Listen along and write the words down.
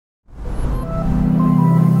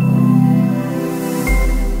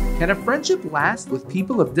Can a friendship last with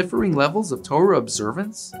people of differing levels of Torah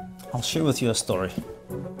observance? I'll share with you a story.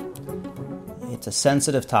 It's a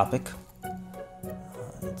sensitive topic.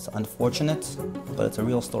 It's unfortunate, but it's a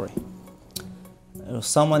real story. There was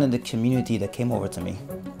someone in the community that came over to me,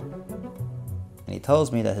 and he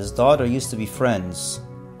tells me that his daughter used to be friends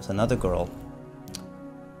with another girl.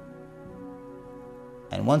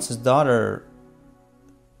 And once his daughter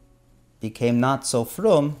became not so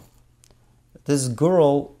frum, this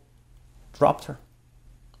girl dropped her.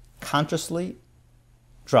 Consciously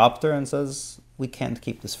dropped her and says, we can't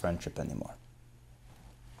keep this friendship anymore.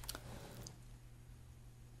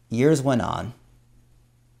 Years went on,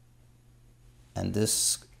 and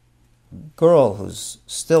this girl, who's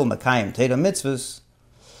still Mekayim Teda mitzvahs,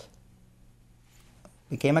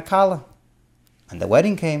 became a kala, and the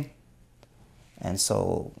wedding came. And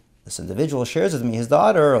so this individual shares with me his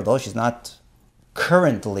daughter, although she's not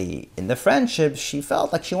currently in the friendship, she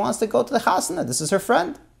felt like she wants to go to the chasana. This is her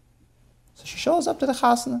friend. So she shows up to the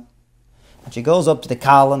chasana. And she goes up to the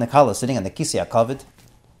kala, and the kala is sitting on the kisei hakavod.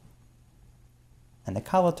 And the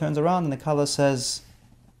kala turns around and the kala says,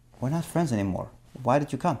 we're not friends anymore. Why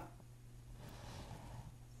did you come?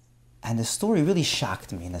 And the story really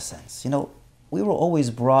shocked me in a sense. You know, we were always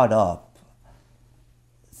brought up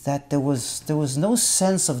that there was no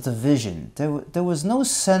sense of division. There was no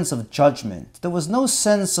sense of judgment. There was no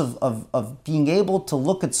sense of being able to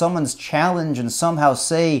look at someone's challenge and somehow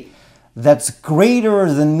say, that's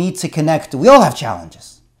greater than me to connect to. We all have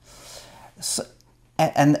challenges. So,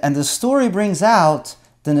 and the story brings out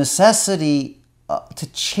the necessity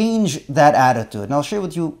to change that attitude. And I'll share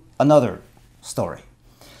with you another story.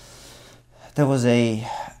 There was a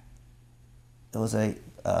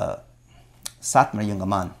Satmar younger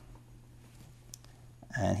man,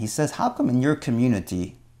 and he says, how come in your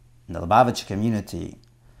community, in the Lubavitch community,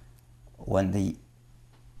 when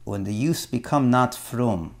the youth become not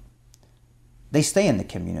frum, they stay in the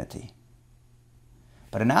community,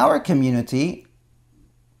 but in our community,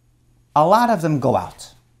 a lot of them go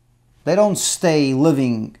out. They don't stay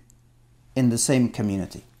living in the same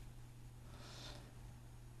community.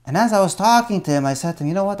 And as I was talking to him, I said to him,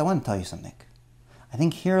 you know what, I want to tell you something. I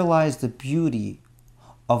think here lies the beauty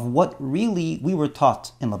of what really we were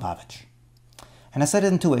taught in Lubavitch. And I said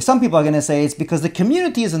it in two ways. Some people are going to say it's because the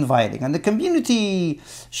community is inviting, and the community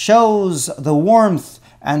shows the warmth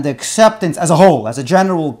and the acceptance as a whole, as a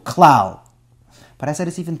general cloud. But I said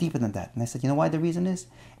it's even deeper than that. And I said, you know why the reason is?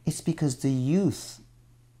 It's because the youth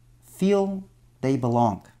feel they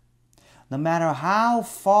belong. No matter how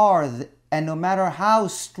far and no matter how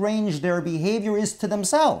strange their behavior is to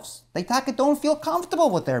themselves, they don't feel comfortable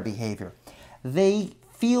with their behavior. They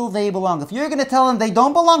feel they belong. If you're going to tell them they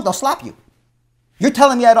don't belong, they'll slap you. You're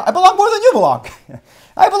telling me I belong more than you belong.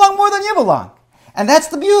 I belong more than you belong. And that's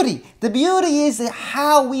the beauty. The beauty is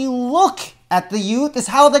how we look at the youth is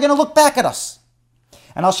how they're going to look back at us.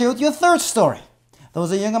 And I'll share with you a third story. There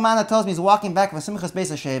was a younger man that tells me he's walking back from Simchas Beis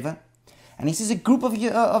HaSheva, and he sees a group of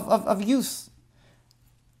youth.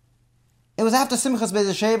 It was after Simchas Beis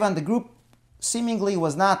HaSheva, and the group seemingly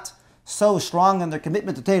was not so strong in their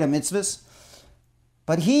commitment to Torah mitzvahs.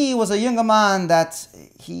 But he was a younger man that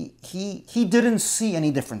he didn't see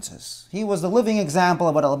any differences. He was the living example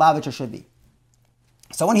of what a Lubavitcher should be.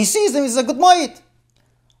 So when he sees them, he says, a good moed.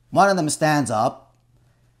 One of them stands up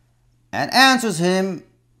and answers him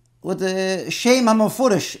with the Shem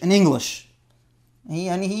HaMefurish in English. He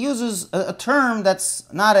uses a term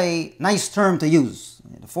that's not a nice term to use,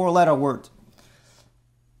 a 4-letter word.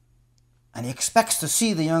 And he expects to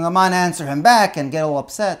see the younger man answer him back and get all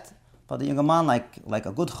upset. But the younger man, like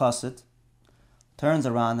a good chassid, turns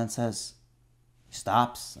around and says, he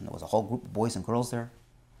stops, and there was a whole group of boys and girls there.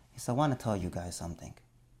 He said, I want to tell you guys something.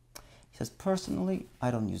 He says, personally,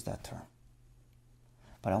 I don't use that term.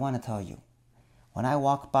 But I want to tell you, when I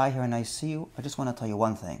walk by here and I see you, I just want to tell you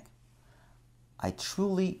one thing. I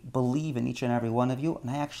truly believe in each and every one of you,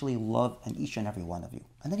 and I actually love in each and every one of you.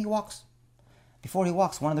 And then he walks. Before he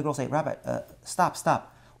walks, one of the girls say, Rabbi,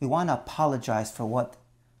 stop. We want to apologize for what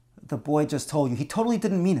the boy just told you. He totally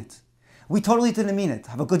didn't mean it. We totally didn't mean it.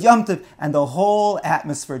 Have a good Yom Tov. And the whole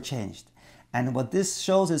atmosphere changed. And what this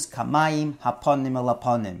shows is kamayim haponim el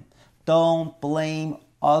haponim. Don't blame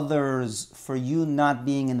others for you not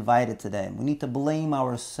being invited to them. We need to blame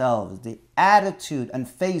ourselves. The attitude and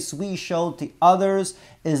face we show to others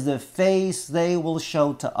is the face they will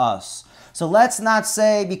show to us. So let's not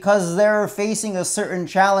say because they're facing a certain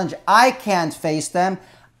challenge, I can't face them.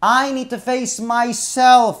 I need to face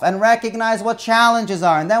myself and recognize what challenges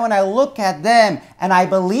are. And then when I look at them and I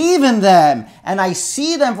believe in them and I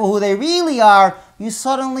see them for who they really are, you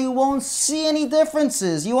suddenly won't see any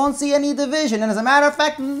differences. You won't see any division. And as a matter of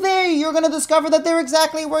fact, you're going to discover that they're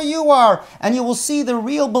exactly where you are. And you will see the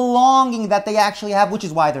real belonging that they actually have, which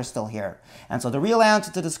is why they're still here. And so the real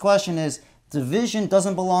answer to this question is division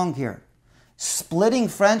doesn't belong here. Splitting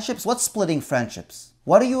friendships? What's splitting friendships?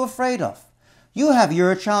 What are you afraid of? You have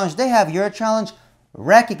your challenge. They have your challenge.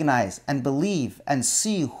 Recognize and believe and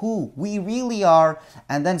see who we really are,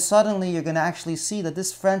 and then suddenly you're going to actually see that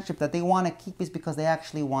this friendship that they want to keep is because they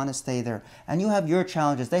actually want to stay there. And you have your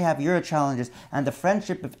challenges, they have your challenges, and the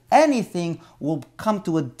friendship, if anything, will come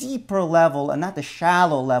to a deeper level and not the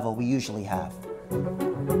shallow level we usually have.